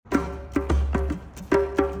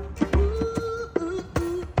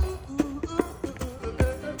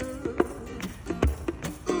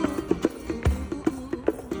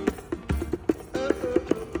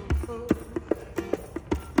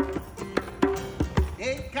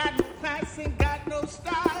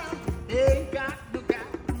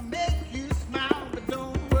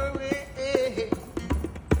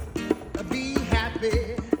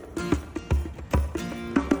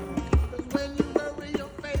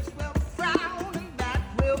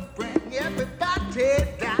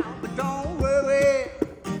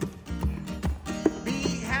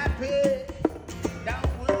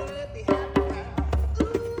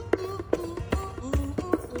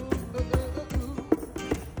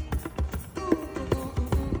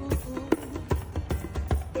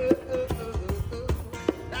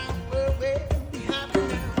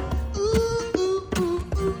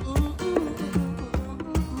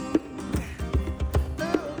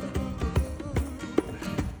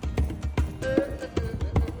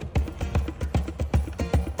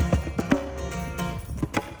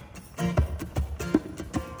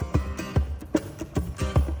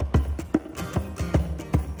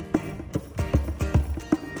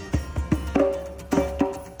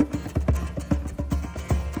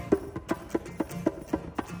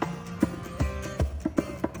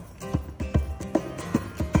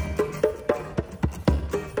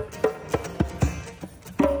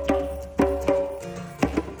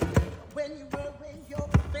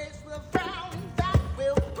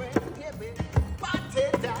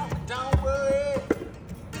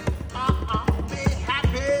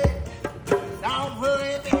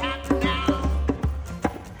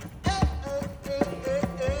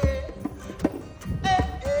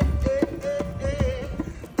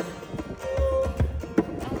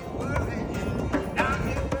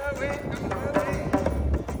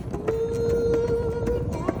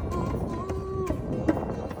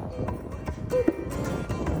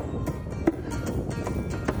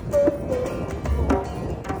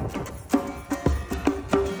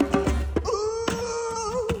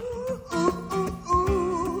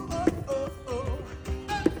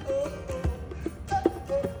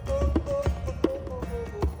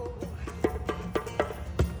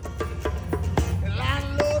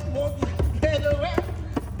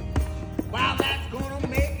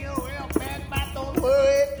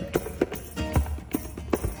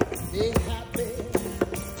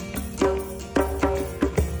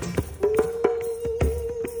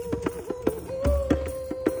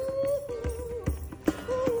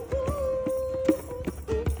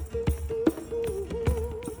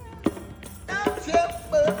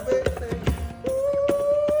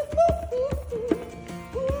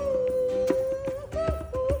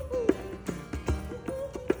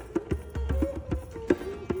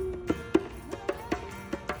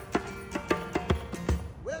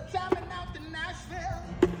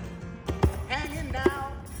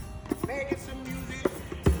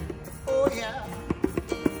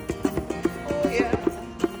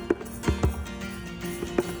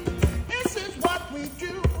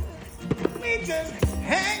just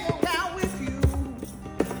hang around with you.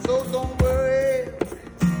 So don't worry,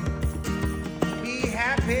 be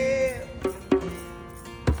happy.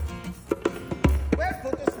 Well,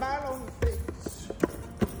 put a smile on your face.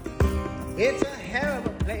 It's a hell of a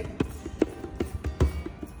place.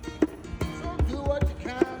 So do what you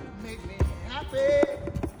can to make me happy.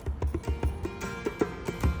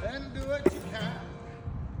 And do what you can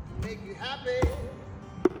to make you happy.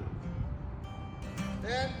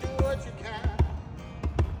 And do what you can